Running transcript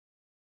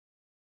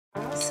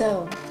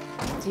So,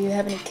 do you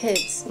have any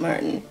kids,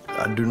 Martin?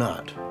 I do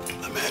not.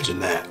 Imagine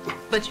that.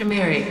 But you're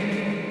married.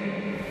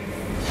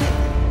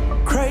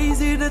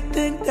 Crazy to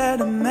think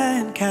that a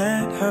man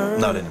can't hurt.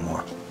 Not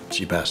anymore.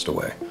 She passed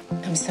away.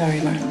 I'm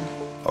sorry, Martin.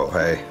 Oh,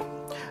 hey.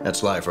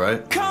 That's life,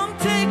 right? Come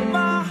take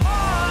my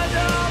heart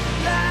up,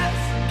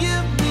 let's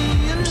give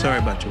me a I'm sorry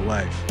about your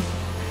wife.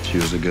 She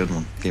was a good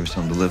one. Gave me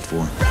something to live for.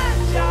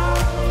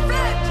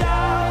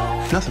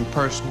 Nothing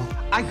personal.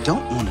 I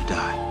don't want to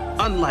die.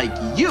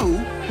 Unlike you,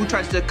 who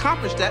tries to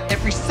accomplish that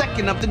every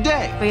second of the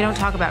day. But you don't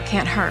talk about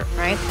can't hurt,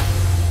 right?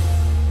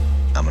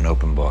 I'm an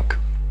open book.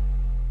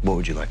 What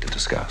would you like to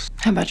discuss?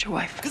 How about your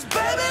wife? Cause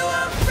baby,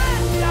 we're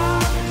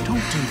fragile.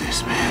 Don't do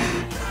this,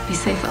 man. Be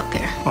safe out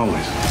there.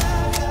 Always.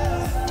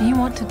 Do you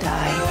want to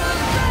die?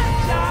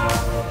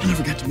 I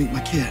never got to meet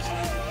my kid.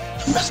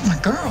 That's my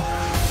girl.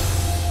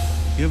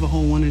 You ever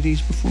hold one of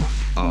these before?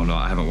 Oh, no,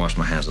 I haven't washed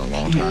my hands in a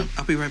long time.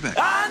 I'll be right back.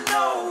 I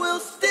know we'll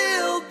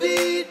still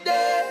be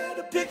there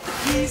to pick the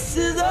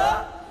pieces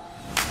up.